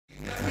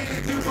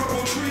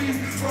tree.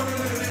 Running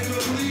a nigga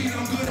bleed,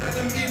 I'm good at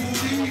them evil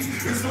deeds.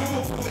 It's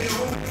normal for me,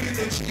 homie, get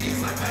that cheese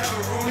like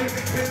pepperoni.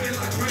 Baby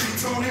like Pretty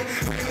Tony,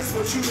 famous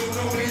but you don't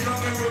know me,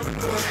 young and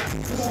remember that.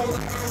 War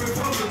like a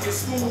Republican,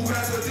 school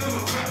as a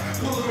Democrat.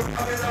 Pull a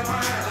rabbit out my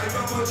hat like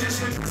a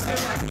magician. Step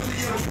like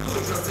Leo,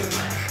 killer dressed in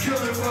black.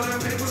 Killing for them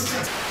paper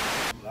steps.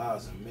 I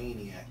was a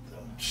maniac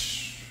though.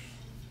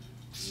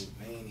 You a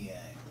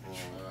maniac.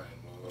 Alright,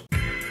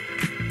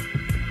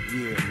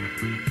 Yeah.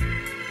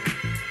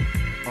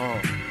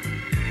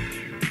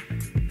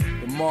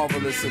 The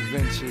marvelous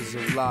adventures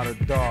of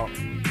L.A.D. Dark.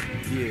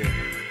 Yeah.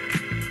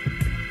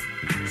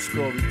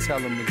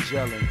 Storytelling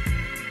Magellan.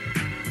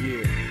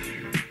 Yeah.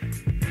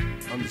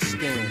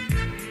 Understand.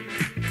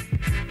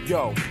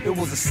 Yo, it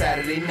was a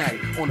Saturday night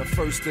on the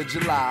 1st of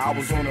July. I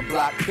was on the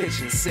block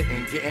pitching,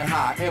 sitting, getting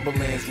high.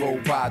 Ambulance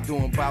rolled by,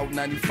 doing about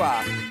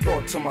 95.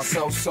 Thought to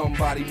myself,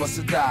 somebody must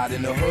have died.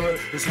 In the hood,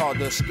 it's hard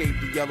to escape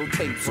the yellow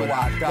tape. So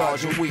I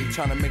dodge and weave,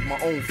 trying to make my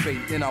own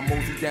fate. Then I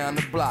moseyed down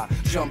the block,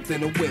 jumped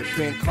in the whip,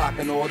 been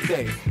clocking all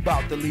day.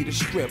 About to lead a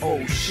strip,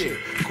 oh shit.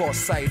 Caught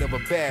sight of a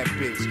bad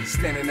bitch,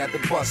 standing at the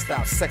bus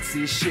stop,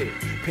 sexy as shit.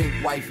 Pink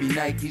wifey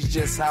Nikes,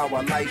 just how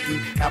I like you.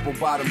 Apple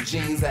bottom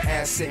jeans, her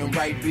ass sitting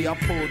right B. I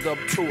pulled up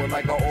to her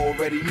like I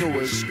already knew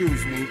her.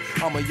 Excuse me,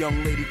 I'm a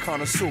young lady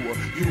connoisseur.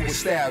 You a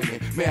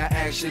stallion, may I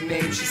ask your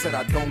name? She said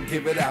I don't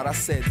give it out. I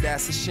said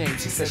that's a shame.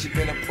 She said she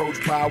been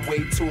approached by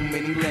way too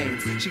many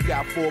lanes. She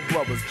got 4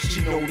 brothers,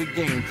 she know the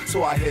game.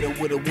 So I hit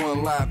her with a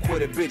one line,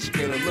 quit a bitch,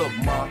 get a look,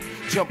 ma.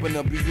 Jump in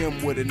a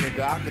BM with a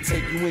nigga, I can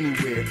take you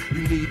anywhere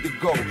you need to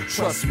go.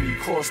 Trust me,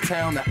 cross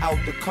town or out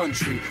the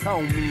country. I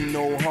don't mean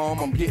no harm,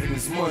 I'm getting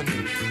this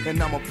money.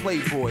 And I'm a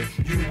playboy,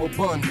 you a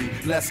bunny.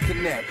 Let's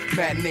connect,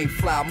 matinee,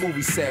 fly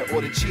movie set,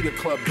 or the Cheetah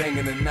Club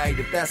banging tonight.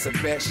 If that's a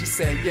bet, she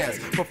said yes.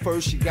 But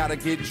first she gotta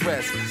get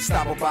dressed.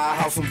 Stop her by a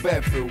house in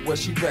Bedford where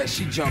she rest.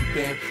 She jumped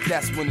in,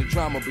 that's when the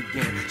drama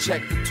began.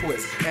 Check the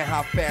twist and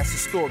how fast the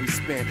story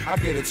spin. I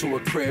get her to a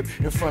crib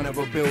in front of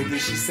a building.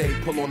 She say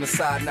pull on the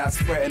side, not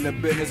spreading the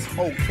business.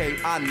 Okay,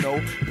 I know,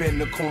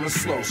 bend the corner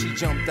slow. She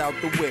jumped out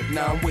the whip,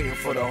 now I'm waiting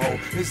for the hoe.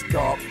 It's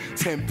dark,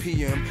 10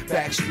 p.m.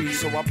 backstreet,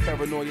 so I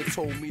paranoia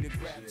told me to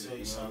grab it. Tell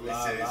you something,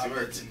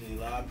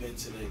 I've been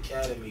to the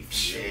academy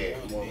for yeah,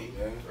 come on,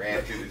 man.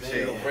 Ran through the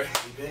jail.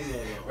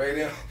 Right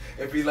there,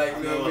 it be like,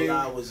 you know what I mean?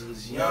 I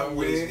was young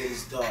when it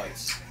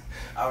starts.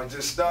 I was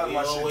just starting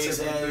my shit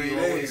in 3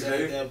 days,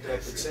 that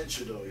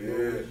potential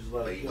though.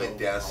 Like, he went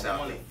down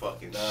south and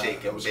fucking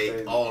shake and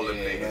bake all the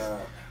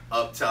niggas.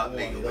 Up top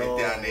nigga went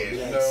down there. You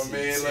know what I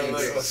mean?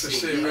 Like some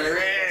shit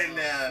ran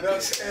down. You know what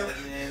I'm saying?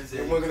 You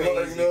know what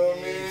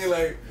I mean?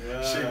 Like,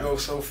 shit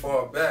goes so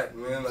far back,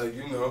 man. Like,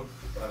 you know,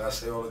 like I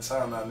say all the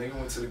time, now nigga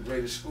went to the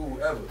greatest school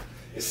ever.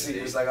 It's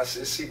secrets like I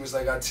said, secrets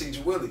like I teach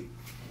Willie.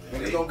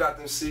 Niggas don't got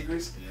them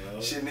secrets.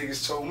 Shit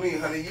niggas told me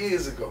 100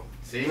 years ago.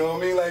 You know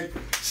what I mean? Like,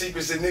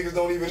 secrets that niggas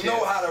don't even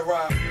know how to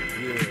rhyme.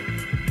 Yeah,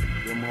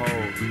 them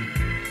hoes.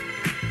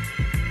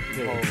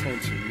 Pay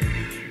attention, nigga.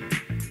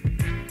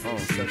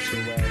 Set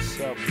your ass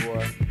up,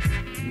 boy.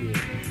 Yeah.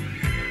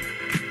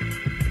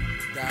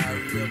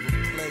 Diary of a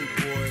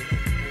Playboy.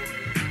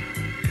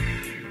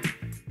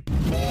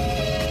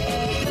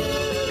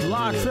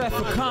 Law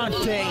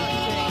Traficante,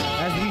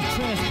 as we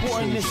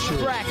transporting this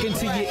crack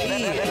into your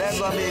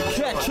ears.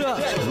 Catch up.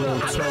 Real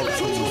talk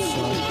to you,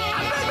 son.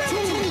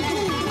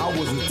 I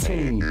was a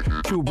teen,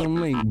 Cuban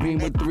link,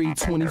 Beamer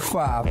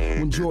 325.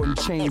 When Jordan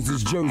changed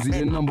his jersey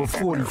to number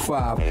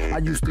 45, I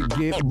used to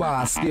get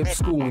by, skip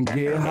school and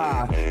get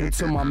high,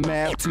 until my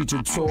math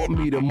teacher taught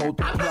me to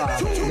multiply.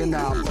 Then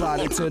I applied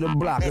it to the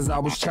block as I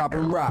was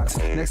chopping rocks.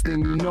 Next thing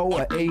you know,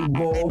 an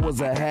 8-ball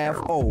was a half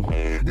O,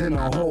 then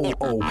a whole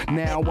O.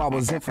 Now I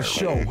was in for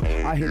show.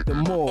 I hit the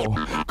mall,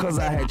 cause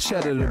I had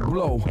cheddar to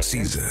blow.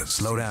 Caesar,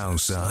 slow down,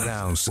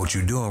 son. What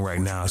you doing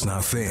right now is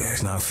not fair.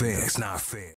 It's not fair. It's not fair.